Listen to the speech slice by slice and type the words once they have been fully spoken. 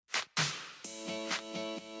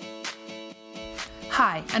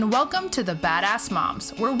Hi, and welcome to the Badass Moms,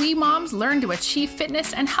 where we moms learn to achieve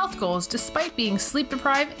fitness and health goals despite being sleep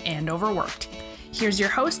deprived and overworked. Here's your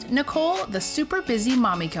host, Nicole, the super busy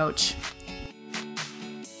mommy coach.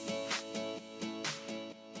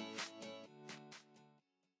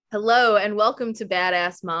 Hello, and welcome to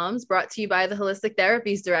Badass Moms, brought to you by the Holistic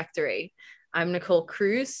Therapies Directory. I'm Nicole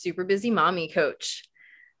Cruz, super busy mommy coach.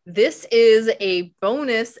 This is a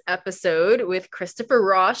bonus episode with Christopher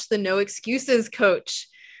Roche, the No Excuses coach.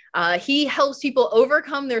 He helps people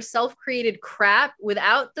overcome their self-created crap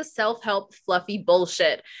without the self-help fluffy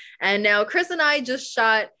bullshit. And now Chris and I just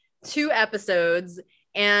shot 2 episodes,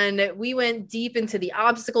 and we went deep into the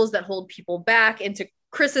obstacles that hold people back, into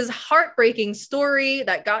Chris's heartbreaking story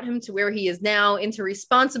that got him to where he is now, into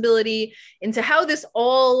responsibility, into how this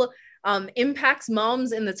all impacts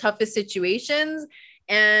moms in the toughest situations.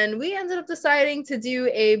 And we ended up deciding to do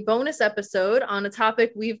a bonus episode on a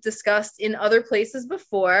topic we've discussed in other places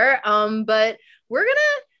before. But we're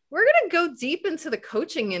gonna go deep into the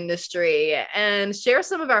coaching industry and share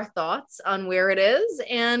some of our thoughts on where it is.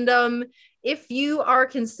 And if you are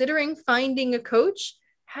considering finding a coach,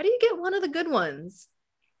 how do you get one of the good ones?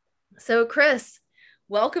 So, Chris,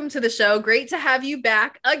 welcome to the show. Great to have you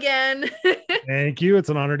back again. Thank you. It's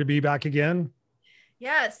an honor to be back again.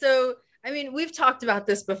 Yeah. So, I mean, we've talked about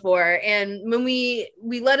this before, and when we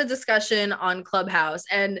led a discussion on Clubhouse,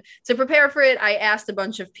 and to prepare for it, I asked a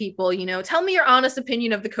bunch of people, tell me your honest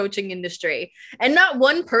opinion of the coaching industry. And not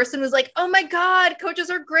one person was like, oh my God,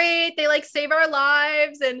 coaches are great. They like save our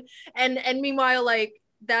lives. And meanwhile, like,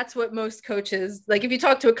 that's what most coaches, like, if you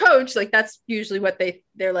talk to a coach, like, that's usually what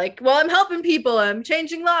they're like, well, I'm helping people, I'm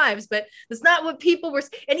changing lives, but that's not what people were.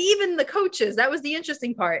 And even the coaches, that was the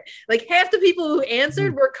interesting part. Like, half the people who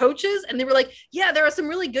answered were coaches, and they were like, yeah, there are some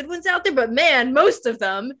really good ones out there, but man, most of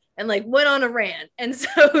them, and like went on a rant. And so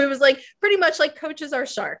it was like, pretty much like coaches are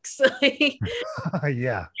sharks.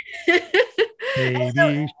 Yeah.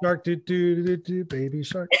 Baby shark, baby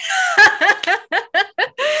shark.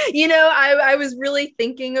 I was really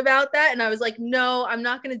thinking about that, and I was like, no, I'm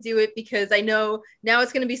not going to do it, because I know now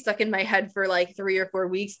it's going to be stuck in my head for like 3 or 4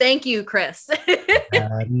 weeks. Thank you, Chris.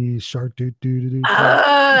 Baby shark. Is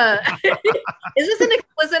this an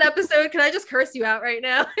explicit episode? Can I just curse you out right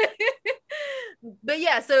now? But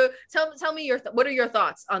yeah, so tell me what are your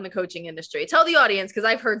thoughts on the coaching industry? Tell the audience, because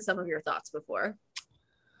I've heard some of your thoughts before.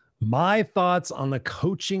 My thoughts on the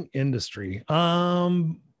coaching industry.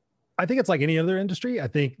 I think it's like any other industry. I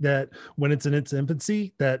think that when it's in its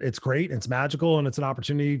infancy, that it's great, it's magical, and it's an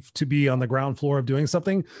opportunity to be on the ground floor of doing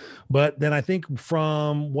something. But then I think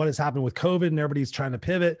from what has happened with COVID, and everybody's trying to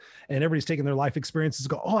pivot, and everybody's taking their life experiences to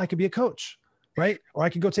go, oh, I could be a coach, right? Or I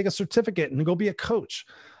could go take a certificate and go be a coach.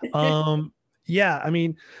 Yeah, I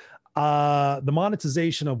mean, the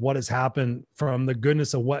monetization of what has happened from the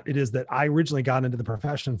goodness of what it is that I originally got into the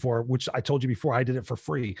profession for, which I told you before, I did it for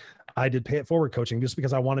free. I did pay it forward coaching just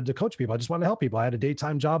because I wanted to coach people. I just wanted to help people. I had a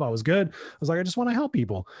daytime job. I was good. I was like, I just want to help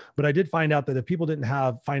people. But I did find out that if people didn't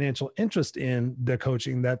have financial interest in the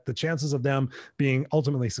coaching, that the chances of them being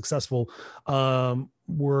ultimately successful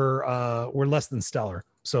were less than stellar.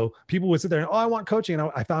 So people would sit there and, oh, I want coaching. And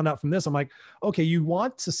I found out from this, I'm like, okay, you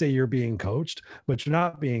want to say you're being coached, but you're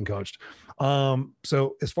not being coached.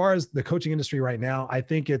 So as far as the coaching industry right now, I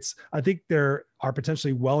think there are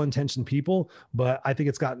potentially well-intentioned people, but I think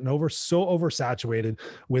it's gotten so oversaturated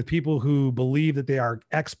with people who believe that they are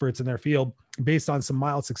experts in their field based on some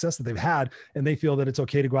mild success that they've had. And they feel that it's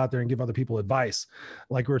okay to go out there and give other people advice.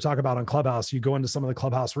 Like we were talking about on Clubhouse, you go into some of the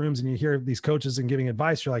Clubhouse rooms and you hear these coaches and giving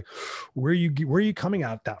advice. You're like, where are you coming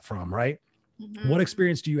at that from? Right. Mm-hmm. What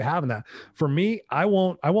experience do you have in that? For me, I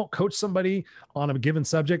won't coach somebody on a given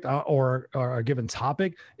subject or a given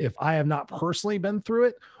topic if I have not personally been through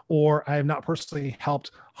it, or I have not personally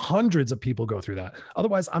helped hundreds of people go through that.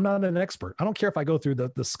 Otherwise, I'm not an expert. I don't care if I go through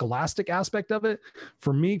the scholastic aspect of it.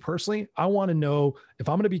 For me personally, I want to know if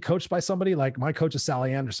I'm going to be coached by somebody like my coach is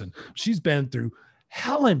Sally Anderson. She's been through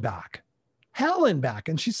hell and back,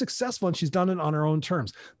 and she's successful, and she's done it on her own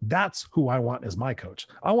terms. That's who I want as my coach.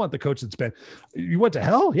 I want the coach that's been, you went to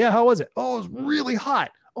hell? Yeah. How was it? Oh, it was really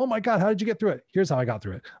hot. Oh my God, how did you get through it? Here's how I got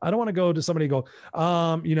through it. I don't want to go to somebody and go,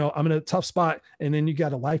 I'm in a tough spot. And then you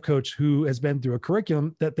got a life coach who has been through a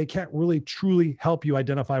curriculum that they can't really truly help you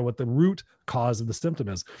identify what the root cause of the symptom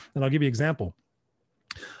is. And I'll give you an example.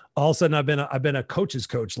 All of a sudden I've been a coach's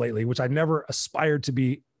coach lately, which I never aspired to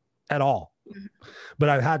be at all. But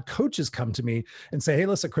I've had coaches come to me and say, hey,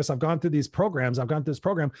 listen, Chris, I've gone through these programs. I've gone through this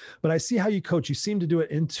program, but I see how you coach. You seem to do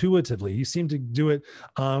it intuitively. You seem to do it.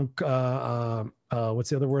 What's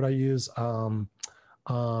the other word I use?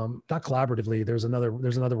 not collaboratively, there's another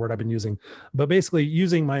word I've been using, but basically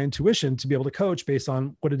using my intuition to be able to coach based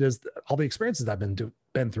on what it is, all the experiences I've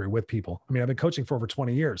been through with people. I mean, I've been coaching for over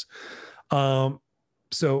 20 years.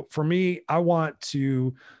 So for me, I want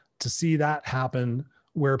to see that happen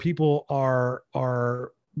where people are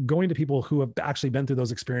going to people who have actually been through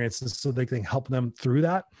those experiences so they can help them through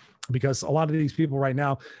that. Because a lot of these people right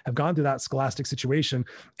now have gone through that scholastic situation.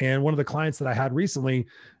 And one of the clients that I had recently,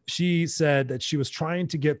 she said that she was trying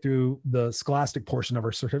to get through the scholastic portion of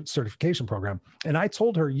her certification program. And I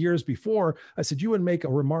told her years before, I said, you would make a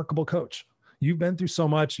remarkable coach. You've been through so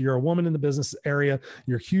much. You're a woman in the business area.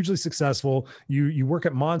 You're hugely successful. You work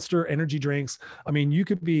at Monster Energy Drinks. I mean, you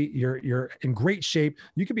could be, you're in great shape.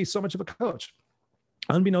 You could be so much of a coach.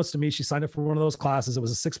 Unbeknownst to me, she signed up for one of those classes. It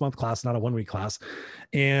was a 6-month class, not a 1-week class.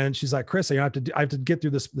 And she's like, Chris, I have to get through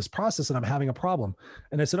this process and I'm having a problem.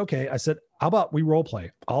 And I said, okay. I said, how about we role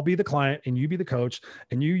play? I'll be the client and you be the coach,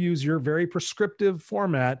 and you use your very prescriptive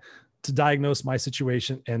format to diagnose my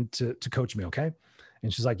situation and to coach me. Okay.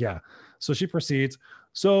 And she's like, yeah. So she proceeds.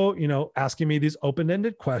 So, asking me these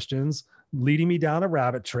open-ended questions, leading me down a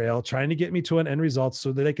rabbit trail, trying to get me to an end result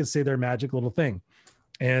so that they can say their magic little thing.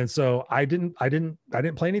 And so I didn't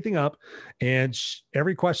play anything up. And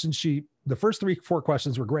every question the first 3-4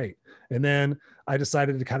 questions were great. And then I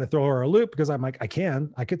decided to kind of throw her a loop because I'm like, I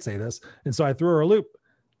could say this. And so I threw her a loop.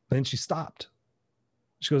 Then she stopped.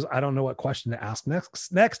 She goes, I don't know what question to ask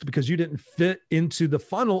next because you didn't fit into the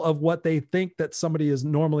funnel of what they think that somebody is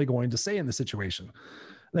normally going to say in the situation.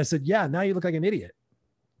 And I said, yeah, now you look like an idiot.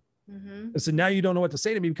 Mm-hmm. I said, now you don't know what to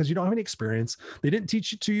say to me because you don't have any experience. They didn't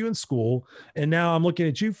teach it to you in school. And now I'm looking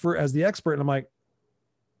at you as the expert. And I'm like,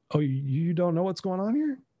 oh, you don't know what's going on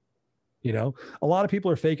here? A lot of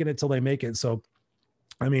people are faking it till they make it. So,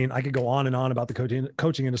 I mean, I could go on and on about the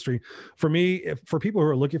coaching industry. For me, for people who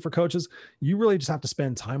are looking for coaches, you really just have to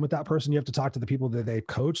spend time with that person. You have to talk to the people that they've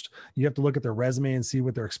coached. You have to look at their resume and see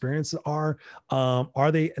what their experiences are.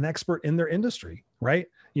 Are they an expert in their industry, right?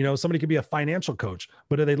 Somebody could be a financial coach,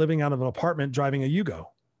 but are they living out of an apartment driving a Yugo?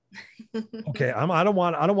 Okay. I don't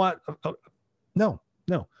want, no.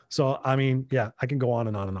 So, I mean, yeah, I can go on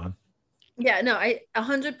and on and on. Yeah, no,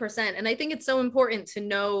 100%. And I think it's so important to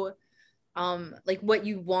know, like what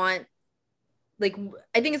you want. Like,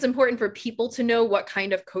 I think it's important for people to know what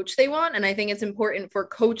kind of coach they want. And I think it's important for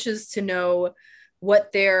coaches to know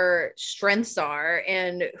what their strengths are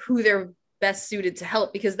and who they're best suited to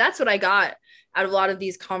help, because that's what I got out of a lot of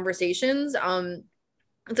these conversations.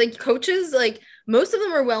 It's like coaches, like most of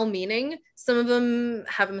them are well-meaning. Some of them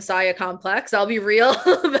have a messiah complex. I'll be real,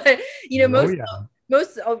 but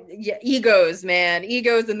egos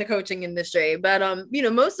in the coaching industry. But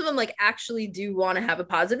most of them like actually do want to have a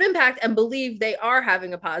positive impact and believe they are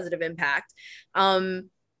having a positive impact.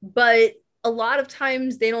 But a lot of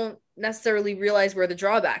times they don't necessarily realize where the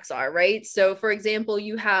drawbacks are, right? So for example,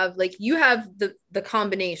 you have the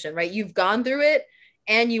combination, right? You've gone through it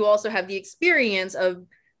and you also have the experience of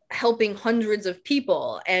helping hundreds of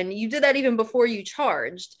people, and you did that even before you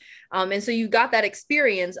charged. And so you got that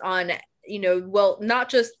experience on, not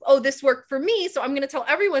just, oh, this worked for me, so I'm going to tell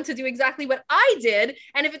everyone to do exactly what I did.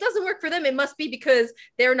 And if it doesn't work for them, it must be because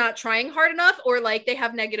they're not trying hard enough, or like they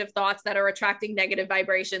have negative thoughts that are attracting negative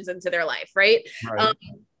vibrations into their life, right?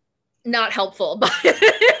 Not helpful, but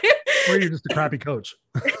or you're just a crappy coach.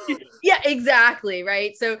 Yeah, exactly.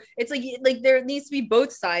 Right. So it's like there needs to be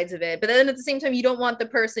both sides of it. But then at the same time, you don't want the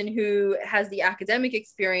person who has the academic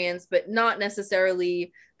experience, but not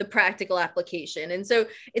necessarily the practical application. And so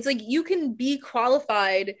it's like you can be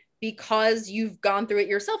qualified because you've gone through it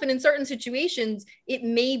yourself. And in certain situations, it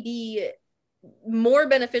may be more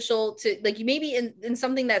beneficial to, like, you maybe in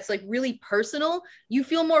something that's like really personal, you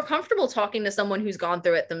feel more comfortable talking to someone who's gone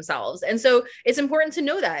through it themselves. And so it's important to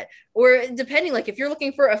know that. Or depending, like if you're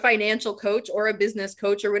looking for a financial coach or a business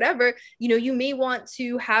coach or whatever, you may want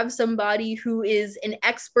to have somebody who is an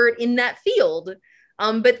expert in that field.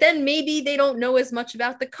 But then maybe they don't know as much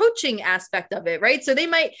about the coaching aspect of it, right? So they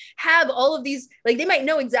might have all of these, like they might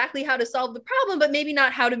know exactly how to solve the problem, but maybe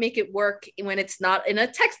not how to make it work when it's not in a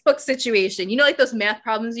textbook situation. Like those math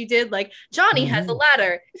problems you did, like Johnny has a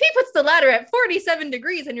ladder. If he puts the ladder at 47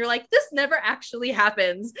 degrees and you're like, this never actually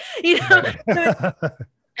happens,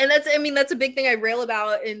 And that's a big thing I rail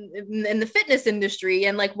about in the fitness industry,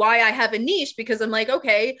 and like why I have a niche, because I'm like,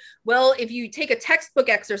 okay, well, if you take a textbook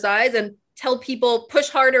exercise and tell people push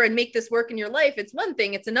harder and make this work in your life, it's one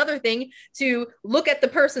thing. It's another thing to look at the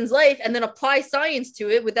person's life and then apply science to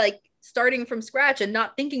it with like starting from scratch and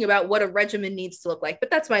not thinking about what a regimen needs to look like.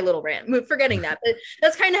 But that's my little rant, forgetting that. But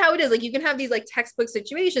that's kind of how it is. Like, you can have these like textbook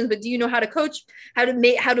situations, but do you know how to coach, how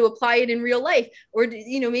to apply it in real life? Or,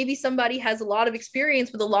 maybe somebody has a lot of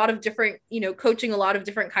experience with a lot of different, coaching a lot of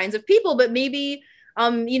different kinds of people, but maybe,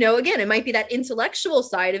 again, it might be that intellectual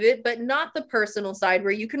side of it, but not the personal side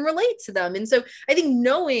where you can relate to them. And so I think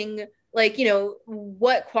knowing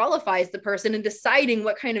what qualifies the person and deciding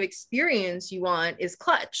what kind of experience you want is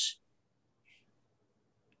clutch.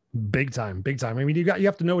 Big time. I mean, you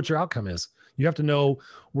have to know what your outcome is. You have to know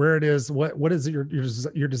where it is, what is your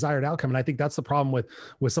desired outcome. And I think that's the problem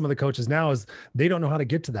with some of the coaches now, is they don't know how to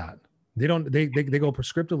get to that. They go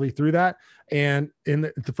prescriptively through that. And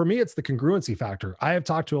for me, it's the congruency factor. I have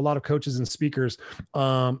talked to a lot of coaches and speakers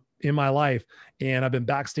in my life, and I've been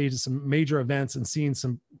backstage at some major events and seen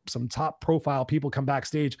some top profile people come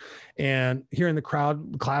backstage and hearing the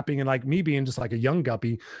crowd clapping, and like me being just like a young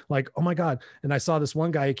guppy, like, oh my God. And I saw this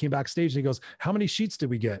one guy, he came backstage and he goes, how many sheets did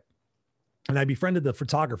we get? And I befriended the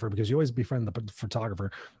photographer, because you always befriend the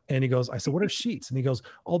photographer. And he goes, I said, what are sheets? And he goes,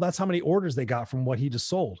 oh, that's how many orders they got from what he just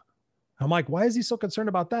sold. I'm like, why is he so concerned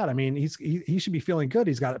about that? I mean, he should be feeling good.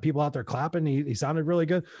 He's got people out there clapping. He sounded really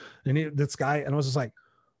good. And this guy, and I was just like,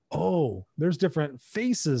 oh, there's different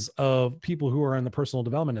faces of people who are in the personal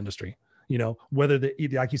development industry, whether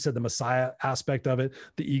like you said, the Messiah aspect of it,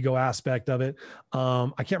 the ego aspect of it.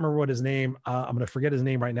 I can't remember what his name, I'm going to forget his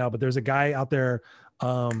name right now, but there's a guy out there.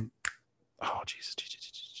 Oh, Jesus.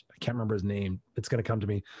 I can't remember his name. It's going to come to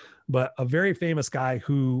me, but a very famous guy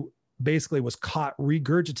who basically was caught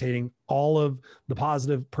regurgitating all of the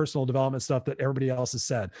positive personal development stuff that everybody else has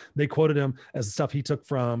said. They quoted him as the stuff he took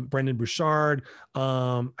from Brendon Burchard.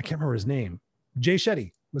 I can't remember his name. Jay Shetty.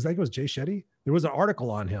 It was Jay Shetty? There was an article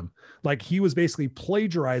on him. Like, he was basically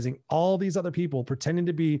plagiarizing all these other people, pretending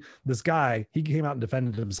to be this guy. He came out and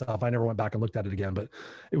defended himself. I never went back and looked at it again, but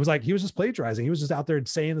it was like, he was just plagiarizing. He was just out there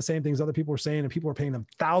saying the same things other people were saying, and people were paying them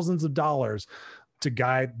thousands of dollars to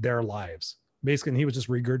guide their lives. Basically, and he was just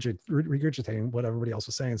regurgitating what everybody else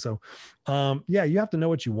was saying. So, you have to know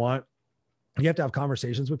what you want. You have to have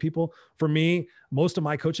conversations with people. For me, most of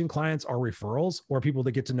my coaching clients are referrals, or people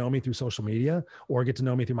that get to know me through social media or get to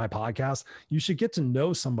know me through my podcast. You should get to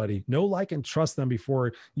know somebody, know, like, and trust them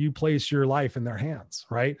before you place your life in their hands,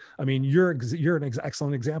 right? I mean, you're an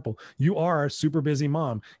excellent example. You are a super busy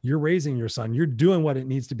mom. You're raising your son. You're doing what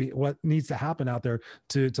needs to happen out there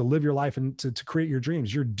to live your life and to create your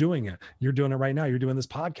dreams. You're doing it. You're doing it right now. You're doing this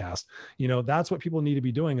podcast. That's what people need to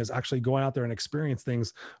be doing, is actually going out there and experience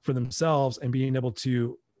things for themselves and being able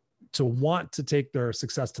to want to take their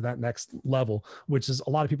success to that next level, which is, a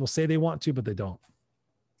lot of people say they want to, but they don't.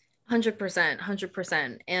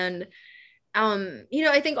 100%. And,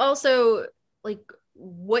 I think also, like,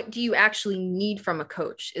 what do you actually need from a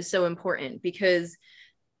coach is so important, because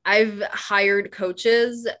I've hired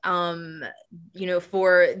coaches,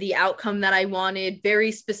 for the outcome that I wanted,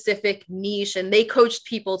 very specific niche, and they coached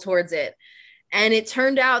people towards it. And it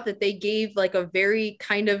turned out that they gave like a very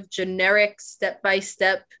kind of generic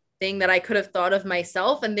step-by-step thing that I could have thought of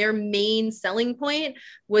myself. And their main selling point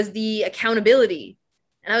was the accountability.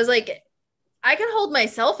 And I was like, I can hold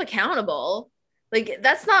myself accountable. Like,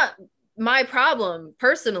 that's not my problem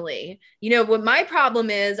personally. What my problem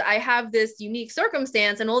is, I have this unique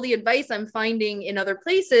circumstance, and all the advice I'm finding in other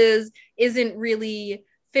places isn't really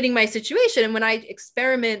fitting my situation. And when I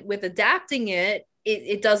experiment with adapting it,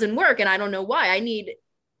 it doesn't work. And I don't know why. I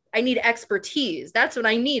need expertise. That's what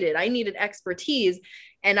I needed. I needed expertise.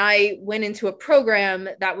 And I went into a program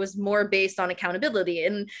that was more based on accountability.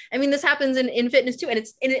 And I mean, this happens in fitness too.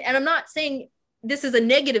 And I'm not saying this is a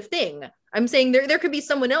negative thing. I'm saying there could be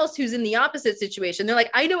someone else who's in the opposite situation. They're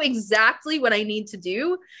like, I know exactly what I need to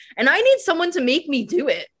do, and I need someone to make me do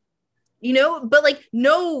it. But like,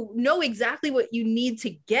 know exactly what you need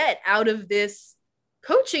to get out of this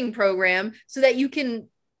coaching program, so that you can,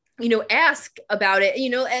 ask about it,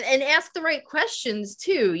 and ask the right questions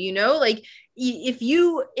too, like, if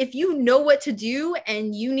you know what to do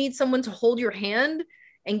and you need someone to hold your hand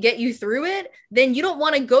and get you through it, then you don't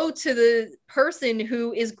want to go to the person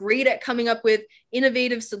who is great at coming up with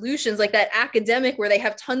innovative solutions, like that academic where they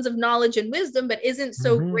have tons of knowledge and wisdom, but isn't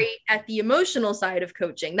so great at the emotional side of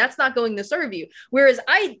coaching. That's not going to serve you. Whereas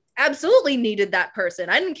I absolutely needed that person.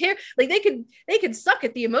 I didn't care. Like, they could suck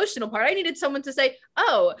at the emotional part. I needed someone to say,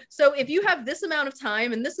 oh, so if you have this amount of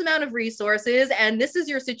time and this amount of resources, and this is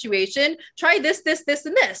your situation, try this,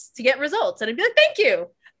 and this to get results. And I'd be like, thank you.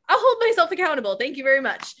 I'll hold myself accountable. Thank you very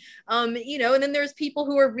much. And then there's people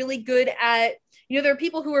who are really good at, there are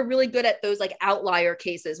people who are really good at those like outlier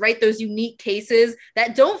cases, right? Those unique cases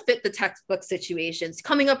that don't fit the textbook situations,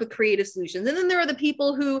 coming up with creative solutions. And then there are the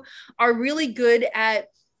people who are really good at,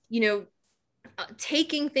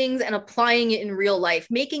 taking things and applying it in real life,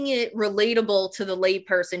 making it relatable to the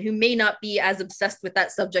layperson who may not be as obsessed with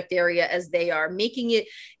that subject area as they are,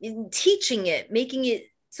 teaching it, making it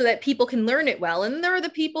so that people can learn it well. And there are the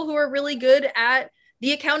people who are really good at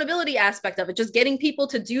the accountability aspect of it, just getting people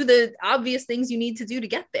to do the obvious things you need to do to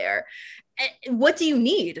get there. And what do you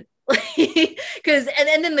need? Because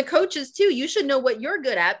and then the coaches too, you should know what you're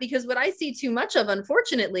good at, because what I see too much of,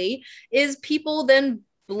 unfortunately, is people then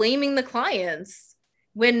blaming the clients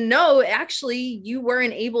when no, actually you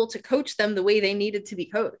weren't able to coach them the way they needed to be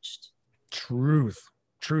coached. Truth.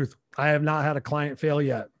 I have not had a client fail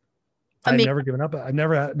yet. I've never given up. I've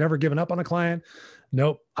never given up on a client.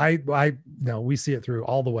 Nope. No, we see it through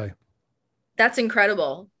all the way. That's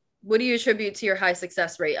incredible. What do you attribute to your high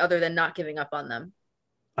success rate other than not giving up on them?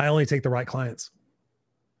 I only take the right clients.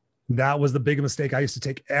 That was the big mistake. I used to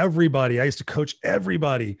take everybody. I used to coach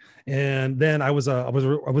everybody. And then I was a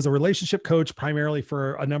relationship coach primarily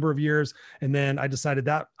for a number of years. And then I decided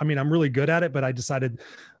that, I'm really good at it, but I decided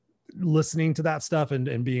listening to that stuff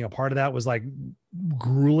and being a part of that was like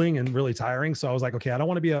grueling and really tiring. So I was like, okay, I don't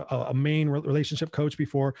want to be a main relationship coach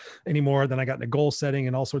anymore. Then I got into goal setting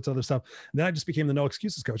and all sorts of other stuff. And then I just became the no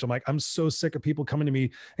excuses coach. I'm like, I'm so sick of people coming to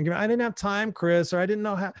me and going, I didn't have time, Chris, or I didn't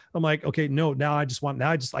know how. I'm like, okay, no, I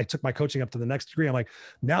took my coaching up to the next degree. I'm like,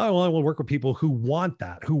 now I only want to work with people who want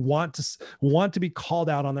that, who want to be called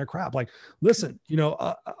out on their crap. Like, listen,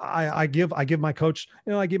 I give my coach,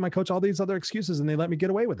 I gave my coach all these other excuses and they let me get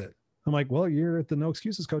away with it. I'm like, well, you're at the no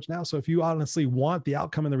excuses coach now. So if you honestly want the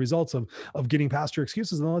outcome and the results of getting past your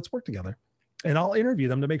excuses, then let's work together. And I'll interview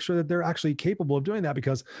them to make sure that they're actually capable of doing that,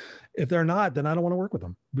 because if they're not, then I don't want to work with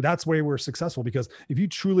them. But that's where we're successful, because if you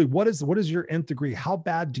truly, what is your nth degree? How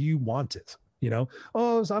bad do you want it? So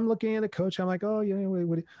I'm looking at a coach. I'm like,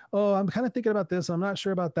 I'm kind of thinking about this. I'm not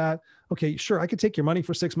sure about that. Okay, sure. I could take your money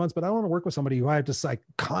for 6 months, but I want to work with somebody who I have to like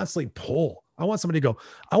constantly pull. I want somebody to go,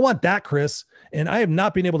 I want that, Chris. And I have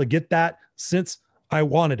not been able to get that since I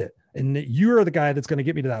wanted it. And you're the guy that's going to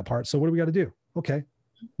get me to that part. So what do we got to do? Okay,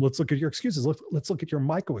 let's look at your excuses. Let's look at your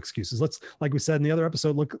micro excuses. Let's, like we said in the other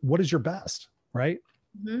episode, look, what is your best, right?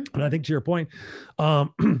 Mm-hmm. And I think to your point,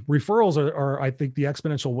 referrals are, I think, the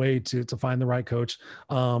exponential way to find the right coach.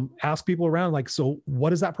 Ask people around, like, so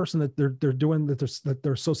what is that person that they're doing that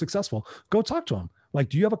they're so successful? Go talk to them. Like,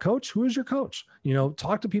 do you have a coach? Who is your coach?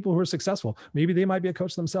 Talk to people who are successful. Maybe they might be a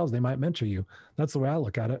coach themselves. They might mentor you. That's the way I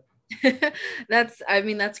look at it.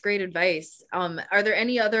 That's great advice. Are there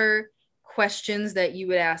any other questions that you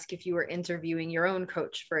would ask if you were interviewing your own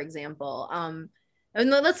coach, for example? And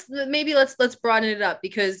let's broaden it up,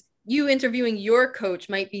 because you interviewing your coach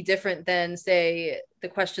might be different than, say, the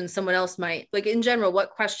questions someone else might. Like, in general,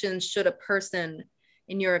 what questions should a person,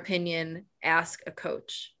 in your opinion, ask a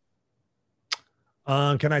coach?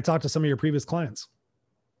 Can I talk to some of your previous clients?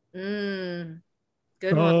 Good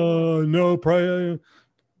one. No, probably.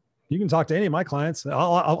 You can talk to any of my clients.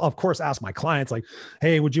 I'll of course ask my clients, like,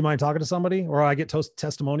 hey, would you mind talking to somebody? Or I get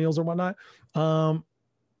testimonials or whatnot.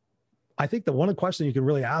 I think the one question you can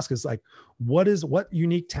really ask is like, what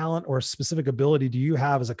unique talent or specific ability do you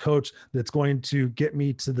have as a coach that's going to get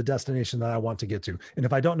me to the destination that I want to get to? And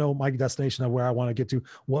if I don't know my destination of where I want to get to,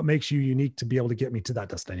 what makes you unique to be able to get me to that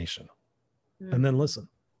destination? Mm-hmm. And then listen,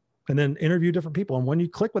 and then interview different people. And when you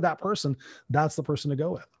click with that person, that's the person to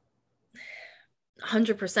go with.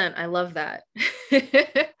 100%. I love that.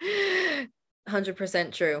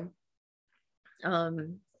 100% true.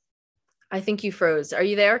 I think you froze. Are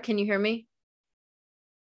you there? Can you hear me?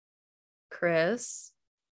 Chris?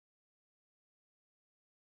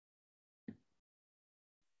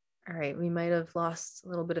 All right. We might have lost a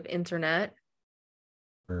little bit of internet.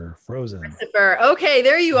 We're frozen. Christopher. Okay,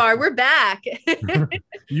 there you are. We're back.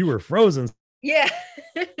 You were frozen. Yeah.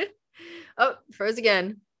 Oh, froze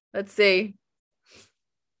again. Let's see.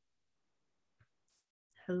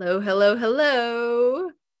 Hello.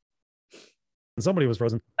 Somebody was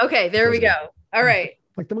frozen. Okay, there we go. All right.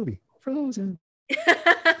 Like the movie Frozen.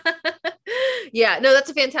 Yeah, no, that's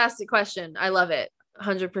a fantastic question. I love it.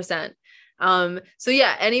 100%. So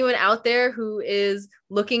yeah, anyone out there who is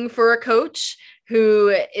looking for a coach,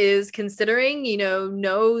 who is considering,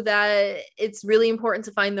 know that it's really important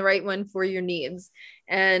to find the right one for your needs,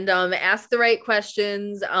 and ask the right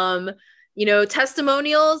questions.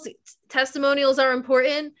 Testimonials are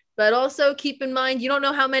important, but also keep in mind, you don't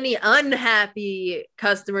know how many unhappy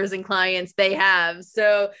customers and clients they have.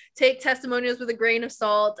 So take testimonials with a grain of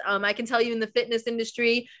salt. I can tell you in the fitness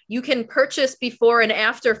industry, you can purchase before and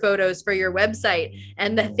after photos for your website,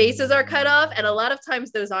 and the faces are cut off. And a lot of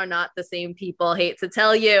times those are not the same people, hate to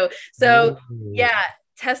tell you. So yeah,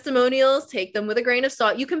 testimonials, take them with a grain of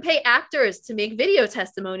salt. You can pay actors to make video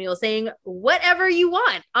testimonials saying whatever you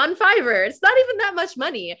want on Fiverr. It's not even that much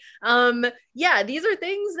money. Yeah, these are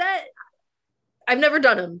things that I've never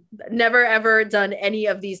done them. Never, ever done any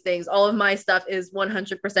of these things. All of my stuff is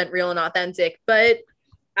 100% real and authentic, but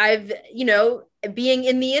I've, being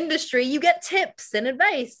in the industry, you get tips and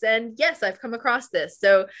advice. And yes, I've come across this.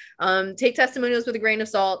 So take testimonials with a grain of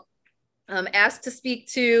salt. Ask to speak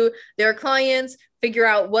to their clients, figure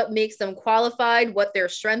out what makes them qualified, what their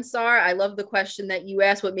strengths are. I love the question that you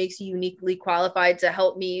asked, what makes you uniquely qualified to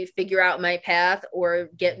help me figure out my path or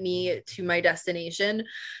get me to my destination.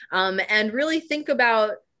 And really think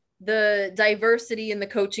about the diversity in the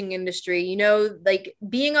coaching industry. Like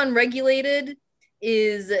being unregulated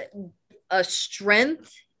is a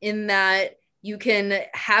strength in that you can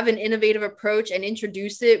have an innovative approach and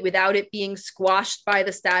introduce it without it being squashed by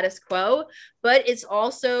the status quo. But it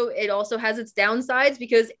also has its downsides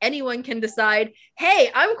because anyone can decide,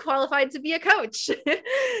 hey, I'm qualified to be a coach.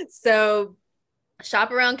 So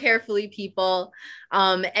shop around carefully, people.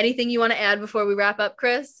 Anything you want to add before we wrap up,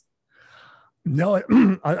 Chris? No,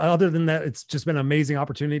 other than that, it's just been an amazing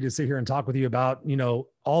opportunity to sit here and talk with you about,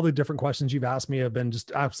 all the different questions you've asked me have been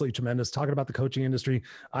just absolutely tremendous. Talking about the coaching industry,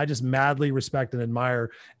 I just madly respect and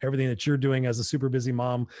admire everything that you're doing as a super busy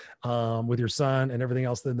mom with your son and everything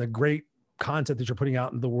else. Then the great content that you're putting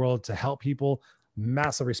out in the world to help people.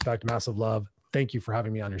 Massive respect, massive love. Thank you for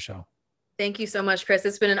having me on your show. Thank you so much, Chris.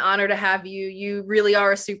 It's been an honor to have you. You really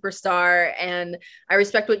are a superstar, and I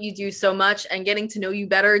respect what you do so much. And getting to know you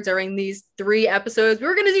better during these 3 episodes, we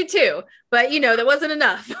were going to do 2, but that wasn't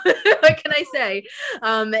enough. What can I say?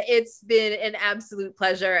 It's been an absolute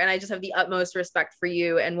pleasure, and I just have the utmost respect for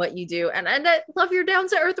you and what you do. And I love your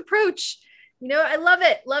down-to-earth approach. I love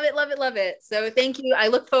it, love it, love it, love it. So thank you. I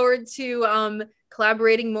look forward to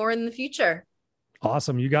collaborating more in the future.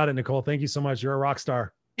 Awesome. You got it, Nicole. Thank you so much. You're a rock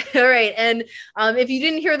star. All right. And if you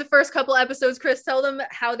didn't hear the first couple episodes, Chris, tell them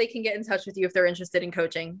how they can get in touch with you if they're interested in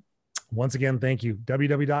coaching. Once again, thank you.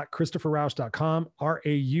 www.christopherrausch.com,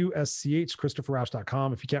 RAUSCH,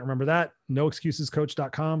 christopherrausch.com. If you can't remember that,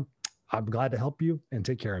 noexcusescoach.com. I'm glad to help you and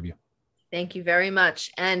take care of you. Thank you very much.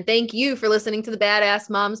 And thank you for listening to the Badass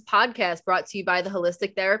Moms podcast, brought to you by the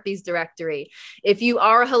Holistic Therapies Directory. If you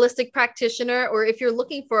are a holistic practitioner, or if you're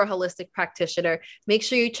looking for a holistic practitioner, make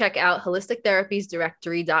sure you check out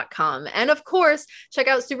holistictherapiesdirectory.com. And of course, check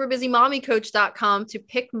out superbusymommycoach.com to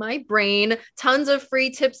pick my brain. Tons of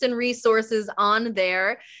free tips and resources on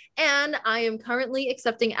there. And I am currently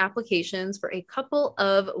accepting applications for a couple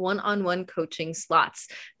of one-on-one coaching slots.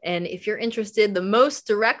 And if you're interested, the most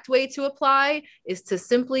direct way to apply is to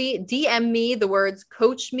simply DM me the words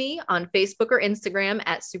 "coach me" on Facebook or Instagram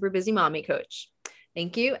at superbusymommycoach.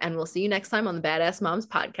 Thank you. And we'll see you next time on the Badass Moms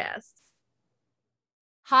podcast.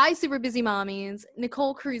 Hi, Super Busy Mommies.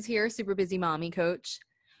 Nicole Cruz here, Super Busy Mommy Coach.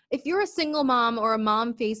 If you're a single mom or a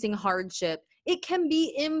mom facing hardship, it can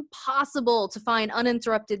be impossible to find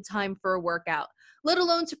uninterrupted time for a workout, let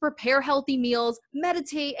alone to prepare healthy meals,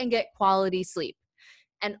 meditate, and get quality sleep.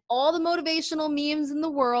 And all the motivational memes in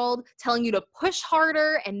the world telling you to push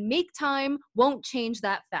harder and make time won't change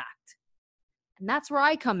that fact. And that's where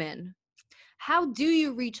I come in. How do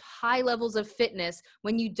you reach high levels of fitness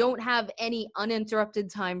when you don't have any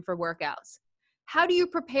uninterrupted time for workouts? How do you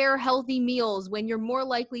prepare healthy meals when you're more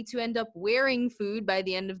likely to end up wearing food by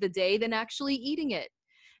the end of the day than actually eating it?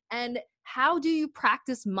 And how do you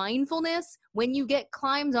practice mindfulness when you get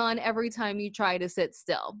climbed on every time you try to sit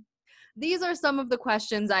still? These are some of the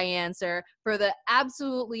questions I answer for the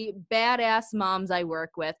absolutely badass moms I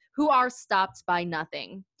work with who are stopped by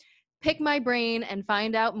nothing. Pick my brain and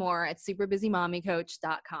find out more at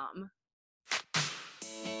superbusymommycoach.com.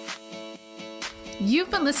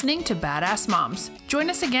 You've been listening to Badass Moms.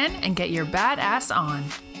 Join us again and get your badass on.